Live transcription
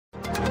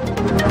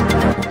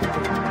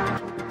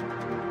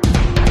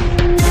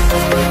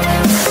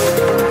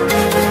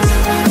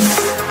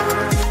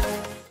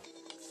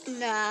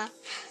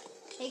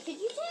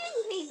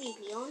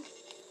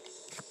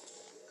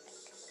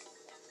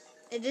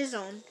is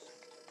on.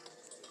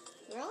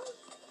 Really?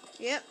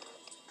 Yep.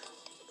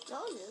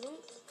 No, it isn't.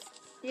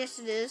 Yes,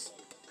 it is.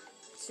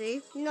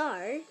 See?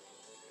 No.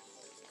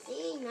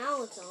 See,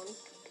 now it's on.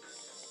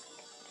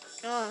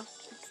 Oh.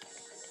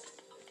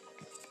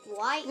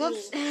 White.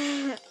 Whoops.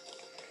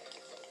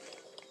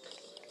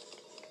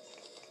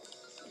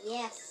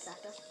 Yes,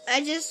 sucker.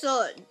 I just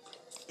thought.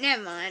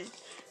 Never mind.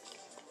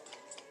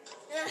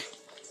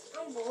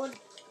 I'm bored.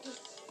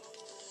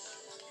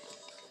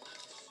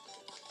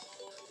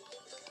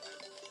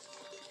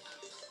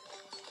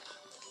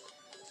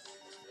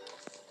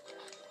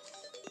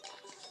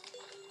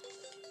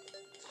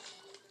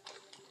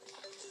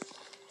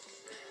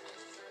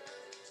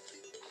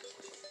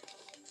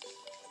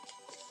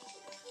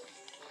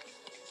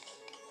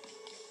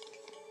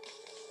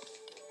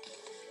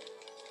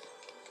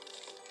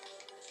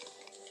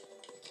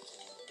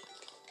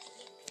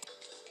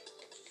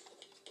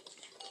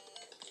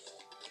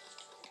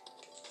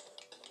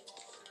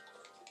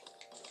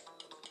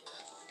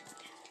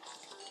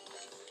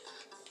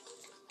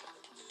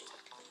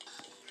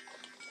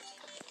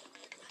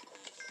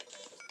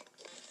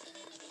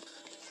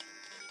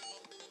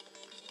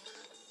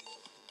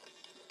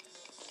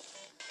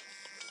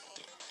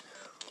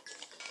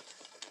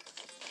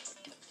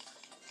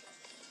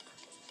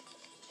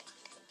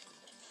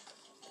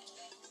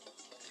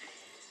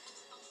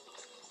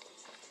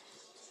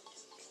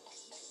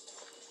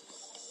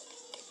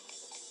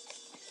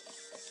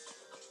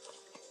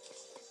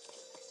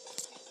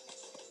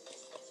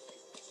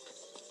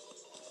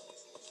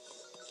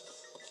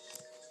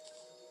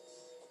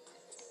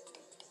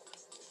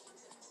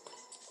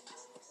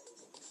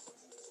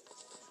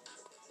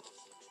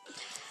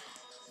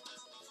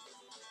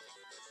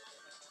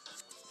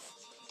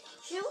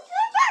 Should we go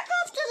back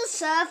up to the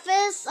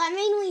surface? I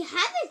mean, we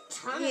have a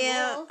ton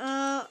of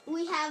ore.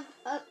 We have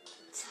a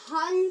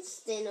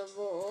tungsten of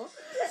ore.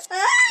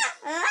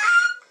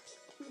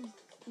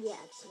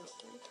 Yeah, it's not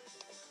fun.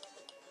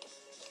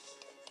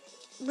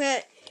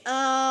 But,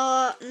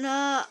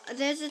 no,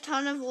 there's a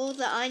ton of ore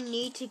that I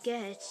need to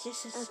get. It's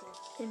just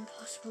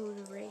impossible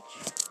to reach.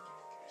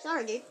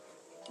 Sorry, dude.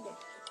 Okay.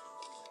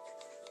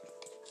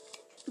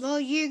 Well,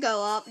 you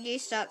go up. You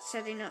start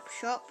setting up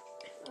shop.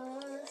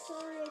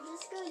 Sorry, I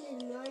just got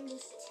to mine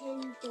this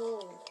 10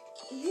 door.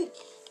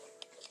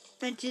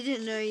 I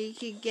didn't know you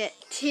could get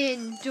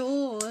 10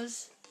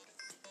 doors.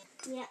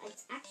 Yeah,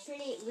 it's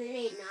actually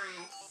really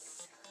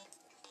nice.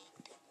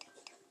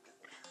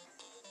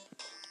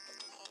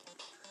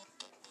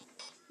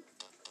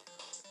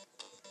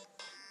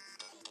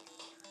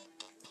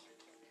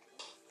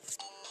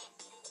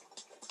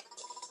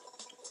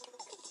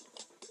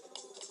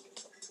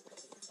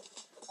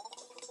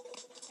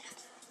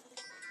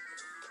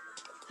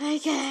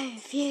 Okay,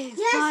 phew,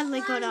 Yes,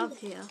 finally got up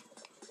here.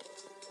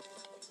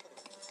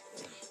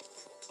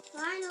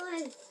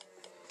 Finally.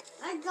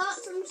 I got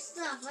some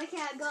stuff. Okay,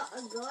 I got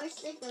a glow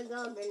stick, I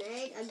got a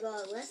grenade, I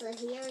got a lesser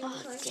healing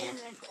potion,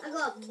 I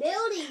got a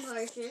building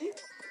potion,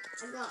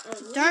 I got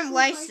a Don't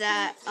waste potion,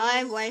 that.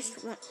 I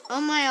waste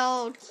on my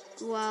old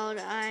world.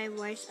 I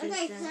wasted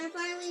Okay, that. so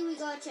finally we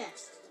got a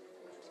chest.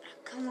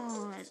 Come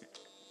on.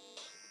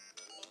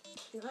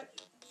 What?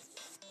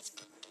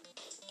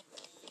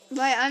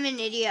 Wait, I'm an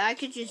idiot. I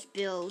could just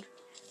build.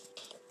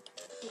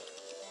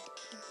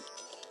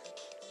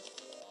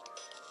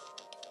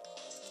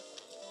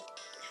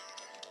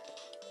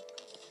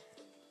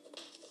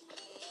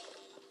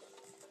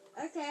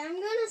 Okay, I'm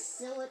gonna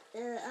sell it.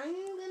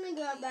 I'm gonna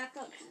go back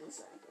up to the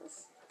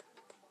surface.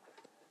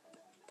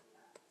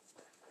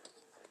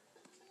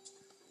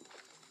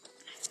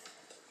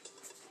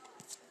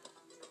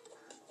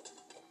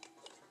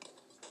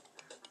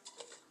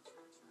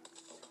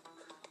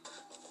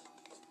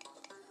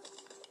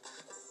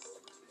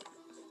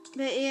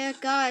 But yeah,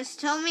 guys,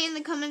 tell me in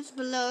the comments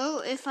below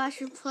if I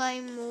should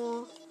play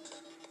more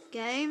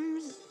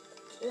games.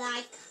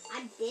 Like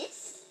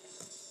this?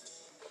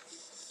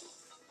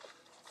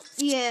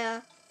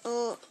 Yeah.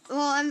 Or, well,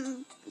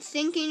 I'm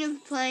thinking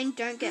of playing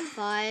Don't Get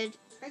Fired.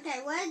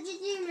 Okay, where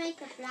did you make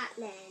the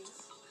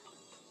flatlands?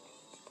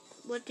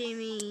 What do you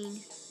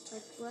mean?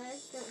 Like,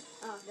 where's the...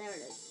 Oh, there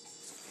it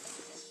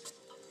is.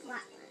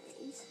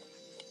 Flatlands.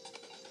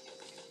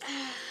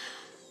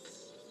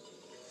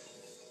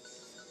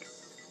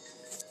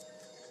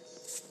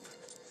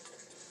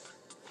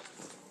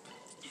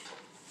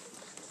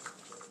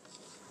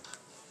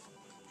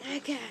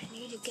 Okay, I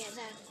need to get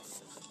that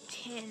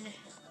 10.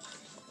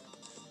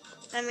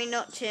 I mean,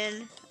 not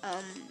 10,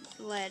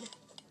 lead.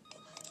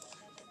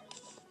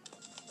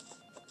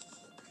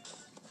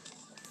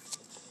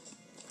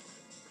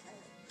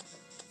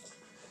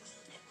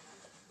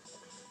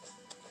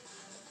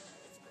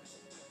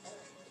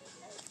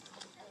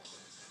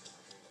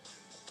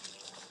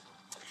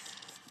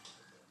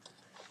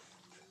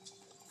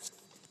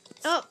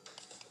 Oh!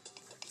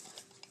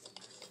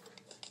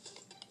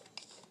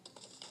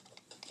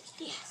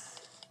 Yes.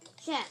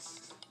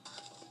 Chest.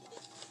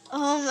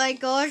 Oh my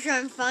gosh,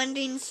 I'm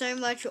finding so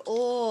much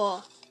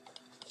ore.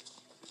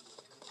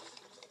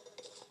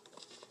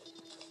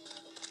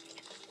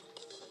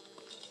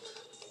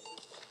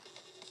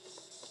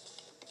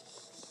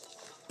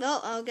 No,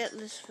 I'll get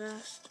this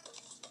first.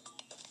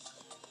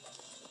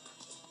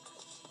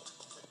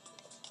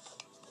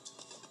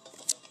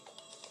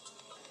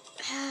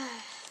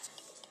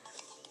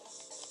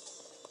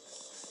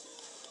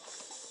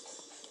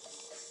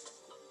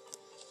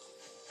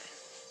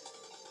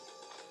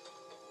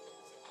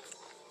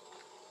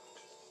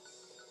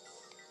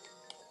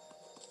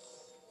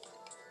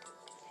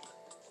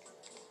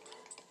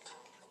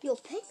 Your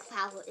pick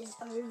power is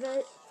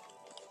under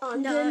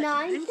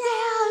 9,000.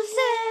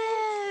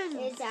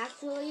 It's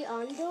actually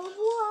under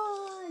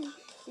 1.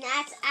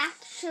 That's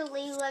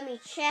actually, let me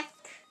check.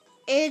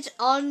 It's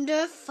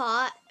under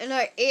 5.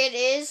 No, it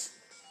is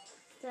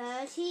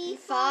 35%.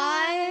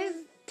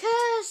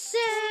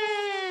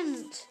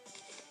 5%.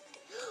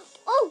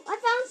 Oh, I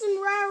found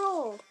some rare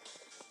ore.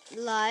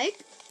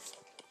 Like?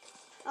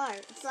 Oh,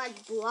 it's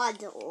like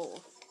blood ore.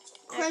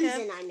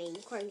 Crimson, I mean,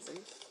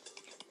 crimson.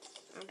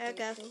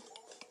 Okay.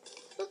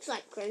 Looks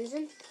like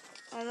crimson.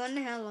 I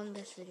wonder how long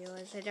this video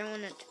is. I don't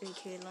want it to be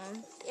too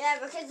long. Yeah,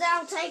 because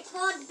that'll take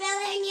 4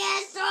 billion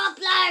years to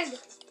upload.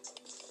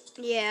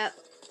 Yeah.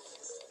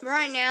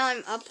 Right now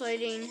I'm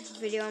uploading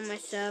video on my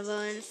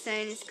server and it's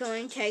saying it's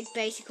going to take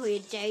basically a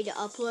day to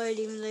upload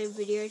even though the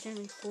video is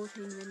only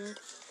 14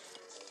 minutes.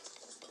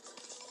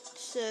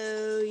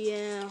 So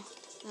yeah,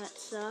 that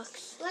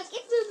sucks. Like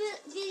if the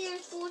video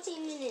is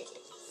 14 minutes,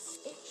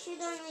 it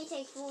should only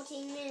take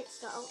 14 minutes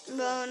to upload.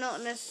 Well,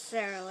 not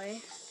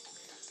necessarily.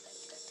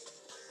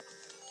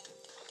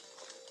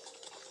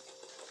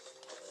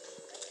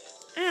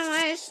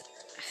 Anyways.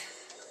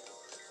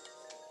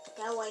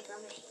 Get away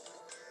from me.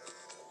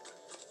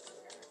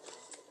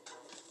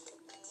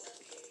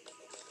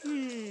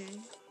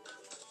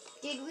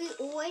 Did we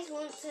always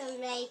want to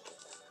make,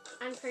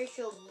 I'm pretty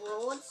sure,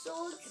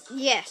 broadswords?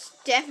 Yes,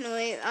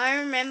 definitely. I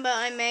remember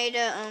I made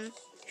a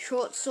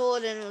short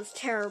sword and it was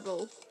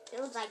terrible.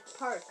 It was like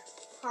park.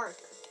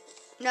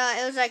 No,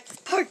 it was like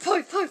park.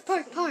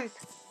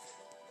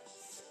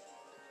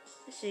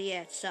 So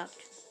yeah, it sucked.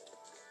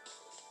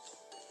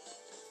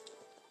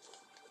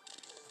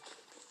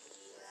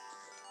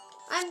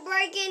 I'm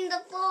breaking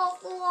the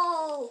 4th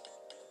wall.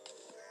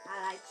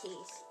 I like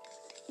cheese.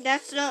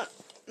 That's not.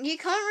 You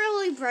can't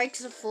really break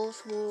the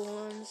 4th wall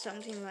on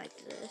something like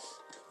this.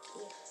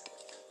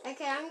 Yeah.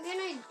 Okay, I'm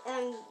gonna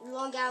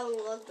log out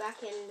and log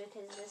back in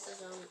because this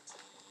is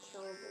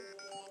terrible.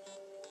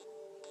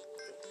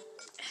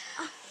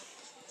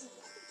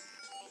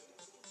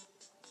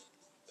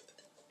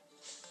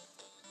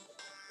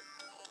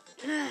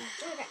 Okay.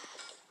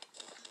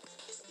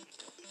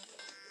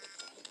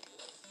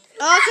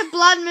 Oh, it's a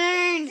blood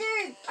moon!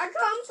 Dude, I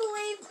can't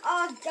believe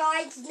our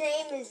guide's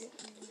name is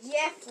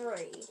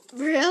Jeffrey.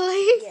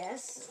 Really?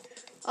 Yes.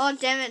 Oh,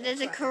 damn it, there's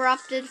a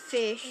corrupted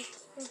fish.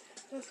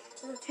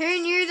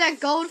 Who knew that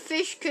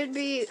goldfish could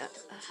be,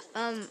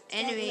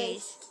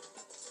 enemies?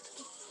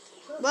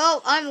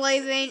 Well, I'm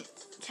leaving.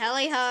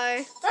 Tally ho.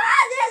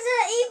 Ah, there's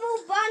an evil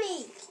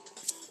bunny.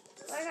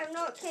 Like, I'm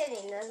not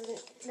kidding.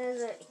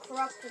 There's a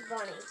corrupted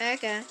bunny.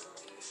 Okay.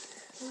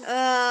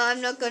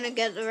 I'm not gonna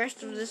get the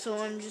rest of this, so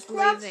I'm just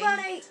Corrupt leaving.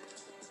 bunny.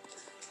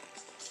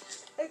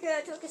 Okay,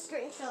 I took a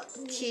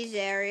screenshot. Cheese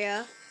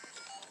area.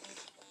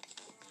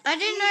 I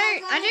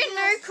didn't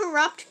know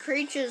corrupt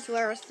creatures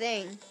were a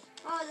thing.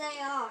 Oh, they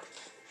are.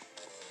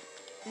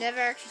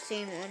 Never actually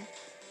seen one.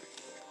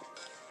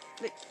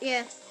 But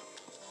yeah.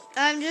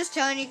 I'm just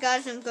telling you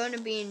guys I'm going to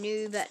be a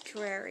noob at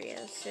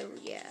Terraria, so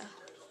yeah.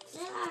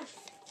 Yeah.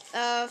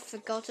 I've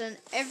forgotten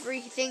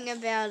everything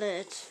about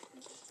it.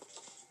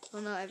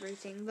 Well, not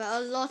everything, but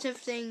a lot of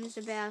things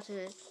about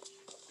it.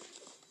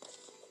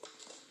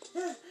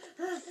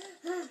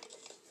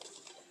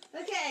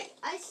 Okay,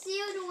 I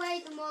sealed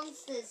away the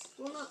monsters.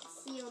 Well, not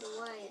sealed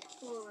away, it's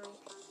pouring.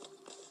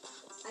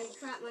 I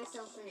trapped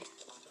myself in a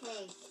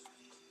cave.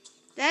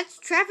 That's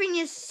trapping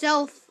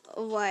yourself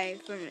away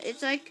from it.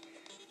 It's like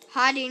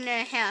hiding in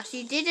a house.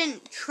 You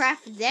didn't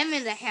trap them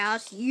in the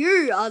house.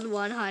 You are the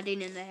one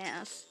hiding in the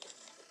house.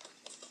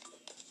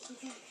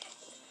 Okay.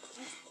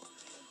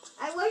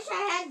 I wish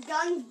I had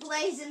guns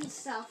blazing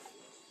stuff.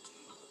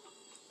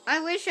 I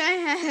wish I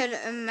had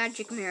a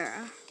magic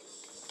mirror.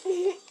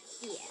 Yeah.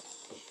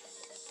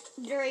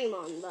 Dream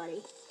on,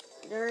 buddy.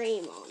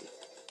 Dream on.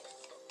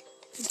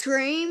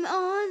 Dream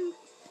on?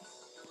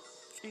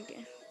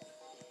 Okay.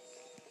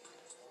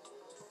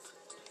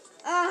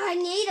 Oh, I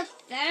need a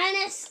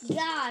furnace.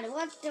 God,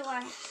 what do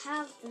I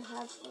have to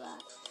have for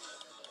that?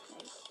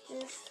 Okay,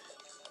 this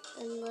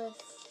and this.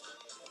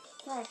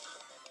 Okay.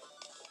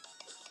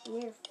 I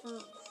need a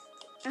furnace.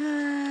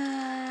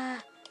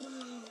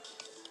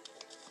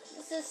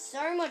 This is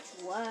so much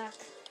work.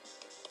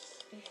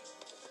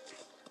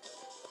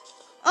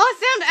 Oh, I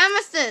found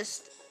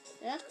amethyst.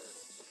 That's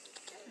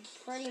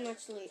pretty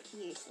much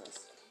useless.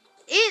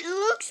 It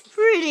looks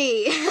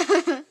pretty.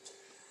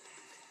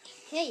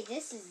 Hey,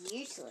 this is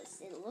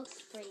useless. It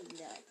looks pretty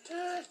good.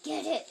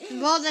 Get it.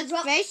 Well, that's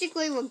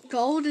basically what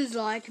gold is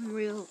like in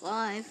real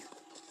life.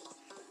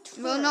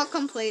 Well, not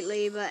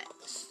completely, but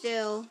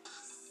still.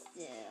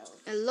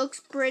 It looks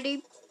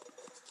pretty.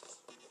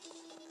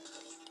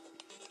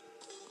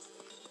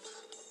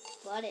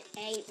 but it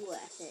ain't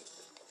worth it.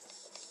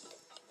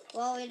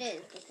 Well, it is,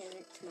 because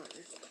it's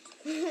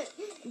mine.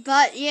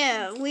 But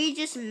yeah, we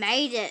just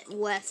made it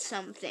worth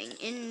something.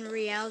 In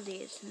reality,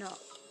 it's not.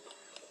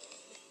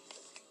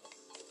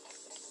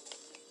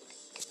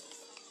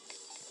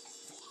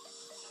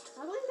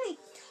 How do I make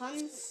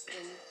tungsten?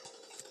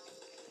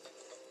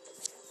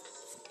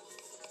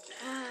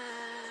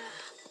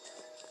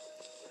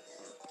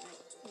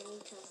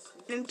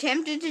 I'm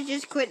tempted to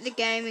just quit the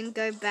game and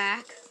go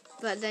back,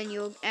 but then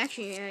you'll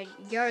actually,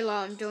 YOLO,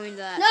 I'm doing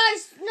that.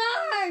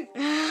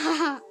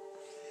 No!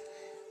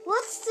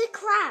 What's the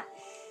crap?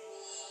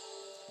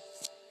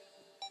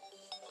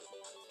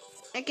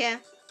 Okay,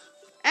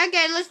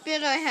 let's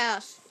build our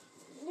house.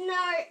 No,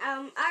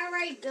 I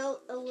already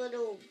built a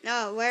little.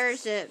 No, where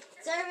is it?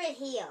 It's over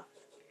here.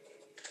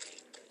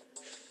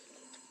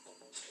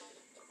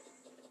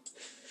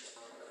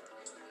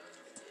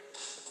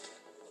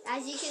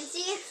 As you can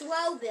see, it's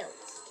well built.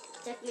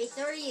 Took me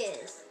 3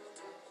 years.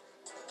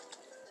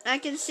 I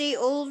can see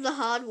all of the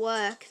hard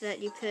work that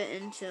you put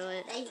into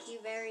it. Thank you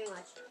very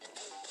much.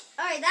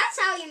 Alright, that's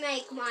how you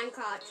make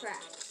minecart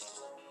tracks.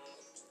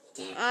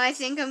 I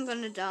think I'm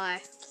gonna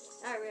die.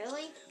 Oh,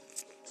 really?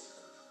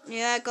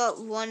 Yeah, I got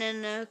 1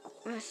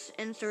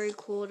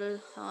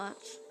 3/4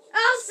 hearts.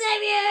 I'll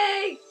save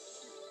you!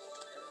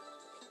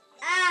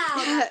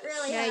 Ow, that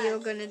really Yeah, hurt. you're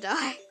gonna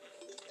die.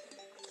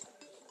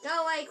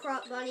 Go away,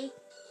 crop bunny.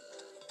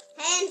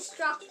 Hand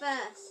struck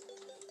first.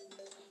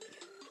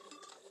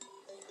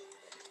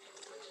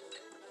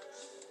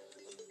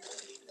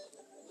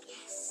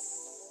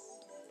 Yes.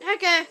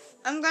 Okay,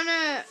 I'm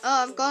gonna.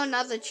 Oh, I've got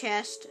another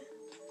chest.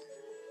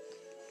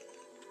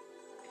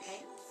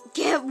 Okay.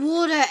 Get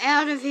water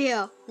out of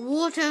here.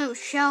 Water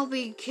shall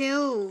be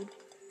killed.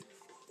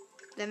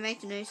 That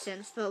makes no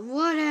sense, but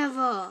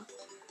whatever.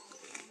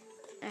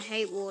 I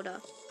hate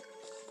water.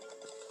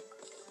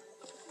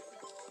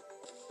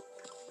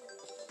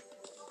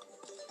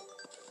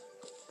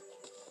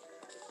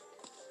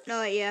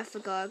 Oh yeah, I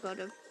forgot I got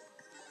him.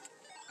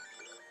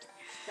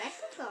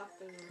 Special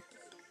crafting.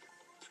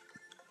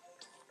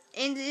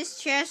 In this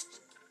chest,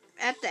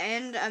 at the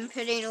end, I'm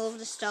putting all of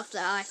the stuff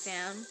that I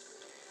found.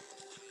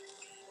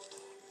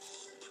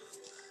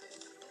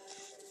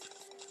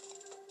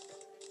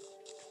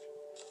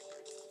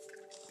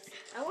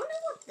 I wonder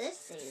what this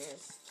thing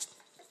is.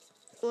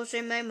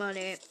 Also my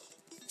money.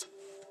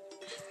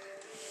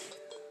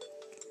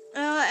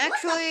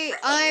 Actually,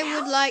 I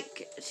would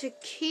like to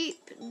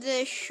keep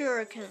the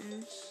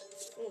shurikens.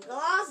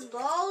 Glass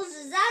bowls?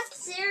 Is that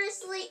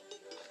seriously?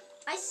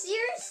 I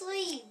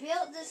seriously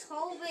built this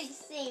whole big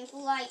thing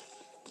for like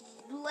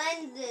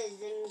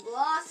blenders and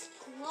glass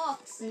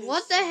clocks. And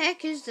What the stuff.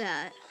 heck is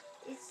that?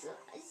 It's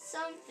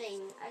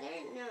something. I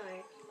don't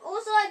know.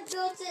 Also, I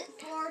built it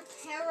for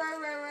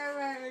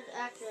Terraria.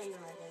 Actually, no, I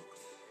didn't.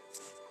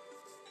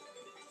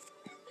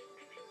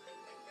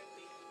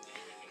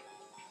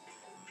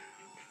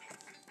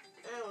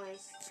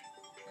 Anyways.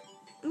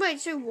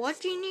 Wait, so what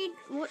do you need?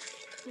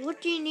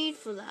 What do you need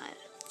for that?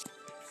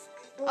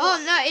 Well, Oh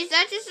no, is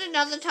that just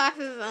another type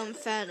of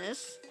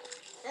furnace?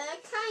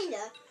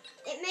 Kinda.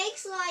 It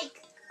makes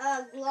like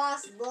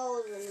glass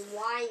bowls and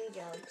wine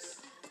jugs.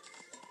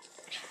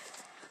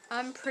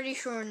 I'm pretty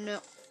sure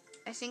no.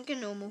 I think a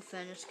normal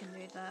furnace can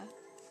do that.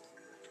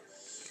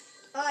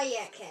 Oh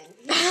yeah, it can.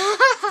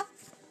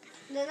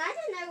 Then I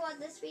don't know what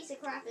this piece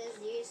of crap is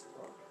used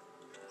for.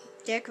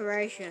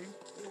 Decoration.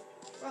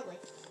 Probably.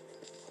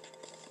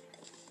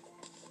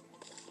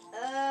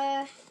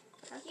 How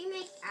do you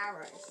make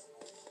arrows?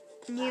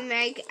 You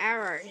make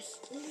arrows.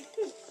 Well,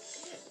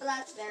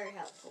 that's very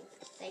helpful.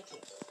 Thank you.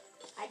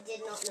 I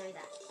did not know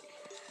that.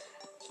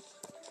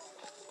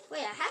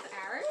 Wait, I have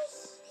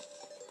arrows?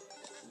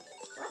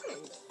 When?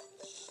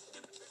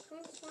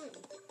 When?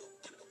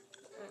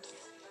 Oh.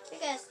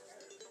 Because,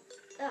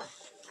 I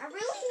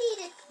really need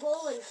a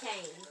ball and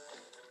chain.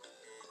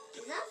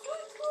 Is that what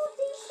it's called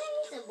these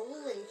days? A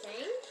ball and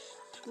chain?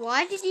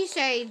 Why did you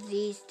say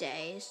these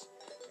days?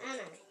 I don't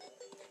know.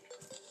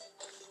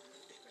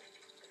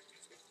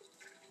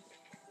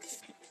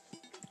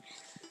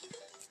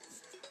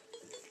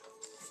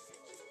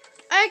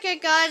 Okay,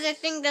 guys, I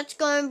think that's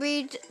going to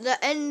be the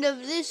end of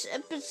this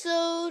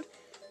episode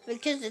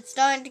because it's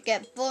starting to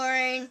get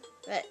boring.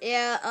 But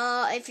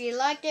yeah, if you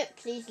liked it,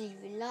 please leave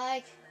a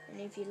like.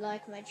 And if you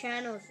like my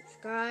channel,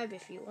 subscribe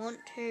if you want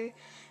to.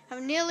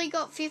 I've nearly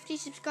got 50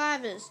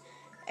 subscribers.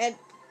 And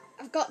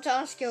I've got to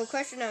ask you a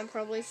question. I'll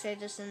probably say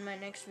this in my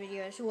next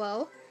video as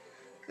well,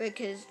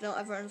 because not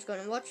everyone's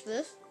going to watch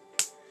this.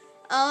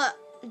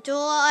 Do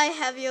I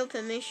have your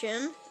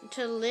permission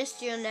to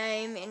list your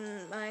name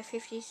in my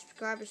 50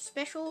 subscribers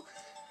special?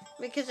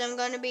 Because I'm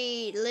going to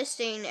be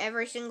listing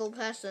every single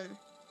person.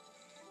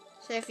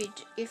 So if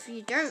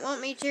you don't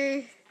want me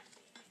to,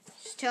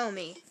 just tell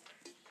me.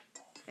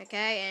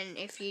 Okay, and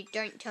if you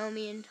don't tell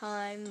me in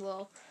time,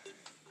 well,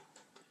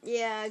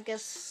 yeah, I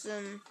guess,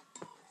 Sorry,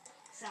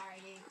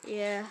 dude.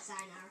 yeah.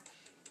 Sayonara.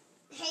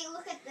 Hey,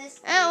 look at this.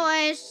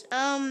 Anyways,